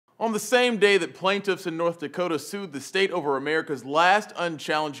On the same day that plaintiffs in North Dakota sued the state over America's last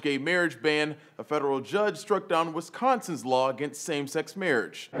unchallenged gay marriage ban, a federal judge struck down Wisconsin's law against same-sex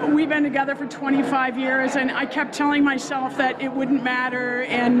marriage. We've been together for 25 years, and I kept telling myself that it wouldn't matter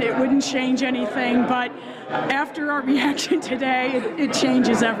and it wouldn't change anything, but after our reaction today, it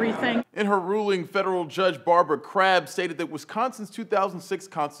changes everything. In her ruling, federal judge Barbara Crabb stated that Wisconsin's 2006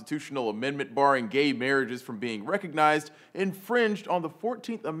 constitutional amendment barring gay marriages from being recognized infringed on the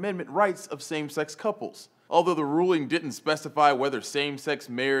 14th Amendment rights of same-sex couples. Although the ruling didn't specify whether same-sex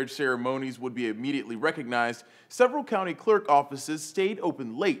marriage ceremonies would be immediately recognized, several county clerk offices stayed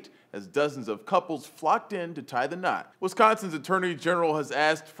open late as dozens of couples flocked in to tie the knot. Wisconsin's Attorney General has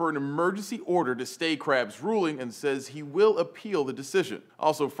asked for an emergency order to stay Crabb's ruling and says he will appeal the decision.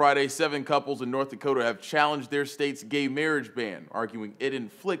 Also Friday, 7 couples in North Dakota have challenged their state's gay marriage ban, arguing it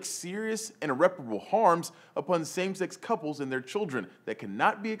inflicts serious and irreparable harms upon same-sex couples and their children that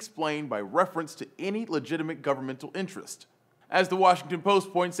cannot be explained by reference to any legitimate governmental interest. As the Washington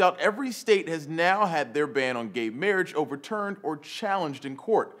Post points out, every state has now had their ban on gay marriage overturned or challenged in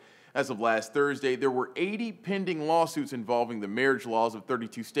court. As of last Thursday, there were 80 pending lawsuits involving the marriage laws of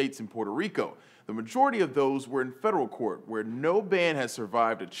 32 states and Puerto Rico. The majority of those were in federal court, where no ban has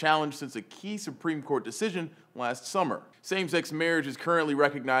survived a challenge since a key Supreme Court decision last summer. Same-sex marriage is currently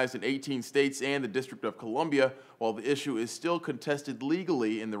recognized in 18 states and the District of Columbia, while the issue is still contested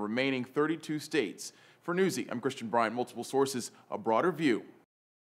legally in the remaining 32 states. For Newsy, I'm Christian Bryant, Multiple Sources, a broader view.